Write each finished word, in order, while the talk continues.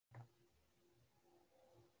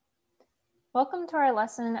Welcome to our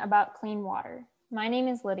lesson about clean water. My name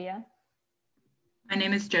is Lydia. My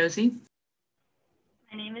name is Josie.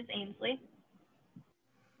 My name is Ainsley.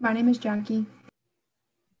 My name is Jackie.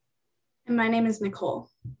 And my name is Nicole.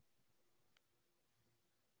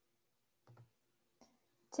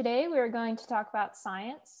 Today we are going to talk about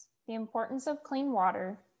science, the importance of clean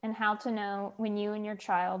water, and how to know when you and your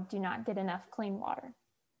child do not get enough clean water.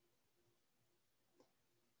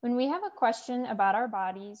 When we have a question about our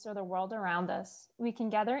bodies or the world around us, we can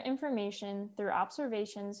gather information through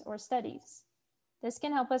observations or studies. This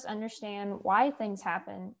can help us understand why things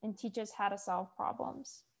happen and teach us how to solve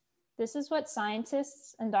problems. This is what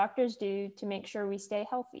scientists and doctors do to make sure we stay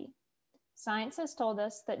healthy. Science has told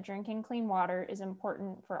us that drinking clean water is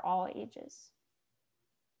important for all ages.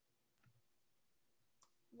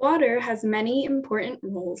 Water has many important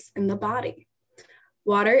roles in the body.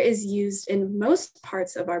 Water is used in most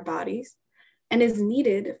parts of our bodies and is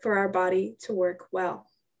needed for our body to work well.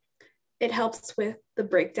 It helps with the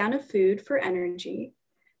breakdown of food for energy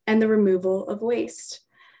and the removal of waste.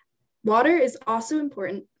 Water is also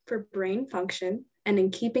important for brain function and in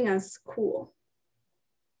keeping us cool.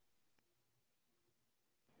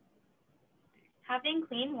 Having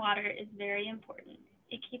clean water is very important.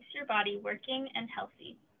 It keeps your body working and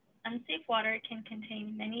healthy. Unsafe water can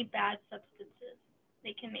contain many bad substances.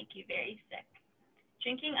 They can make you very sick.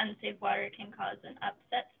 Drinking unsafe water can cause an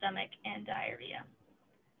upset stomach and diarrhea.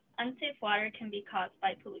 Unsafe water can be caused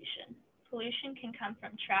by pollution. Pollution can come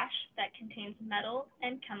from trash that contains metal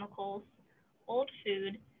and chemicals, old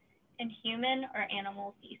food, and human or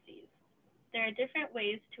animal feces. There are different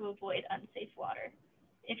ways to avoid unsafe water.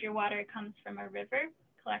 If your water comes from a river,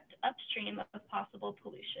 collect upstream of possible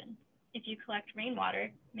pollution. If you collect rainwater,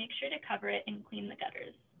 make sure to cover it and clean the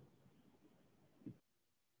gutters.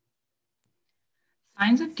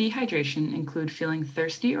 Signs of dehydration include feeling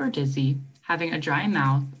thirsty or dizzy, having a dry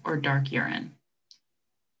mouth, or dark urine.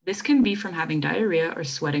 This can be from having diarrhea or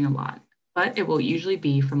sweating a lot, but it will usually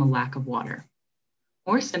be from a lack of water.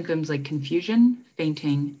 More symptoms like confusion,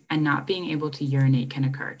 fainting, and not being able to urinate can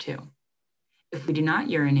occur too. If we do not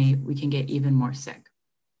urinate, we can get even more sick.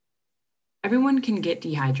 Everyone can get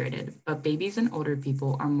dehydrated, but babies and older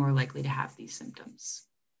people are more likely to have these symptoms.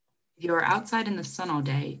 If you are outside in the sun all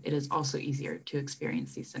day, it is also easier to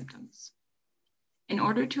experience these symptoms. In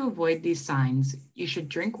order to avoid these signs, you should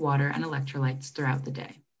drink water and electrolytes throughout the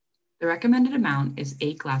day. The recommended amount is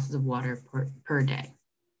 8 glasses of water per day.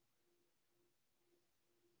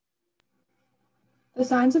 The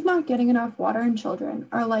signs of not getting enough water in children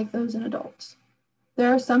are like those in adults.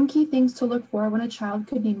 There are some key things to look for when a child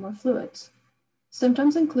could need more fluids.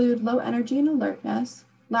 Symptoms include low energy and alertness,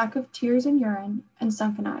 lack of tears and urine, and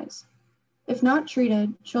sunken eyes. If not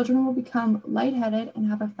treated, children will become lightheaded and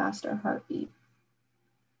have a faster heartbeat.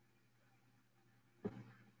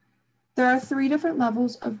 There are 3 different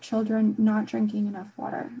levels of children not drinking enough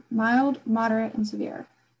water: mild, moderate, and severe.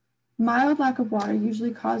 Mild lack of water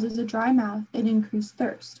usually causes a dry mouth and increased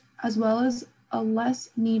thirst, as well as a less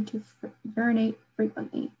need to urinate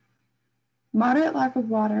frequently. Moderate lack of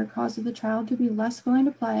water causes the child to be less willing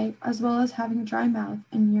to play, as well as having a dry mouth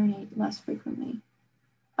and urinate less frequently.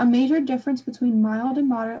 A major difference between mild and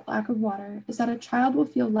moderate lack of water is that a child will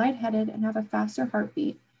feel lightheaded and have a faster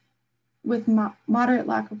heartbeat with moderate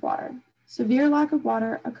lack of water. Severe lack of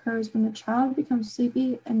water occurs when the child becomes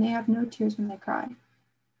sleepy and they have no tears when they cry.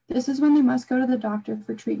 This is when they must go to the doctor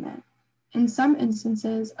for treatment. In some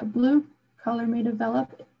instances, a blue color may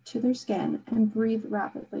develop to their skin and breathe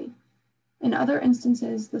rapidly. In other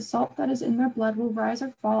instances, the salt that is in their blood will rise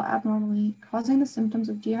or fall abnormally, causing the symptoms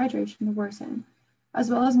of dehydration to worsen, as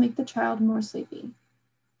well as make the child more sleepy.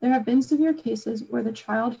 There have been severe cases where the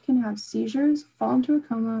child can have seizures, fall into a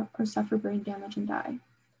coma, or suffer brain damage and die.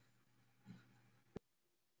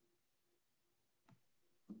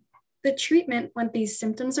 The treatment when these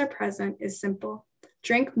symptoms are present is simple.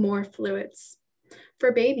 Drink more fluids.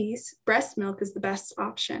 For babies, breast milk is the best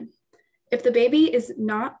option. If the baby is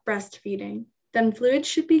not breastfeeding, then fluids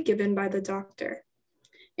should be given by the doctor.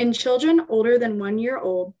 In children older than 1 year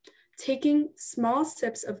old, taking small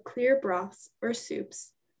sips of clear broths or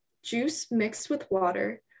soups, juice mixed with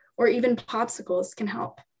water, or even popsicles can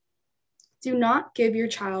help. Do not give your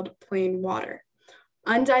child plain water,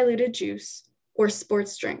 undiluted juice, or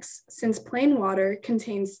sports drinks, since plain water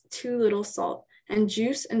contains too little salt, and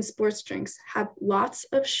juice and sports drinks have lots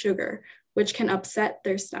of sugar, which can upset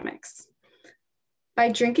their stomachs. By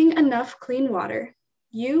drinking enough clean water,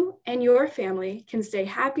 you and your family can stay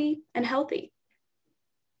happy and healthy.